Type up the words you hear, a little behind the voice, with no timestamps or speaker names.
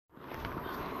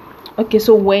Okay,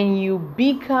 so when you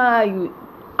bicker, you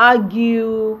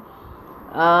argue,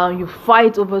 you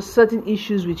fight over certain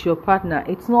issues with your partner,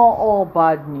 it's not all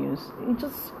bad news. It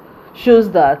just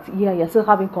shows that, yeah, you're still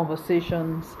having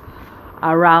conversations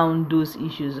around those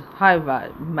issues. However,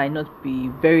 it might not be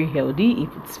very healthy if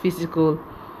it's physical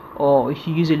or if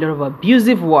you use a lot of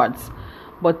abusive words.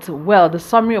 But, well, the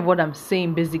summary of what I'm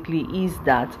saying basically is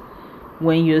that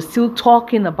when you're still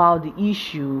talking about the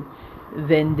issue,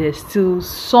 then there's still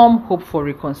some hope for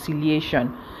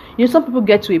reconciliation. Some people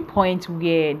get to a point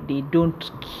where they don't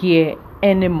care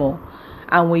anymore,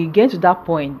 and when you get to that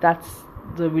point, that's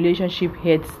the relationship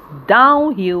heads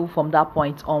downhill from that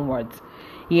point onwards.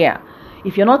 Yeah,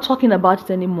 if you're not talking about it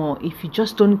anymore, if you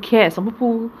just don't care, some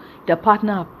people, their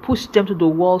partner pushed them to the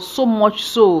wall so much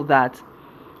so that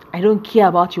I don't care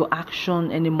about your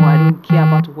action anymore. I don't care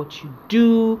about what you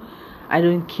do. I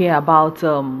don't care about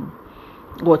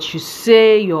what you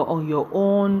say. You're on your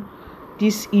own.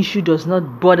 This issue does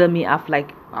not bother me. I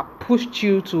pushed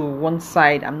you to one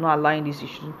side. I'm not allowing this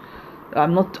issue.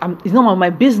 It's not my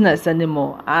business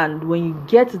anymore. And when you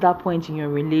get to that point in your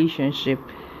relationship,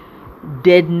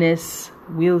 deadness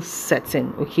will set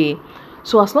in. Okay,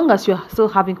 so as long as you're still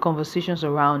having conversations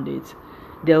around it,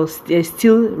 there's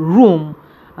still room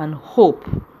and hope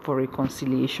for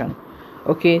reconciliation.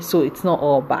 Okay, so it's not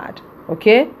all bad.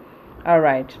 Okay, all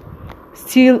right.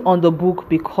 Still on the book,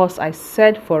 Because I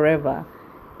Said Forever,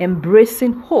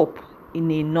 embracing hope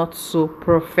in a not so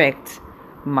perfect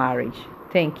marriage.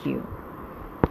 Thank you.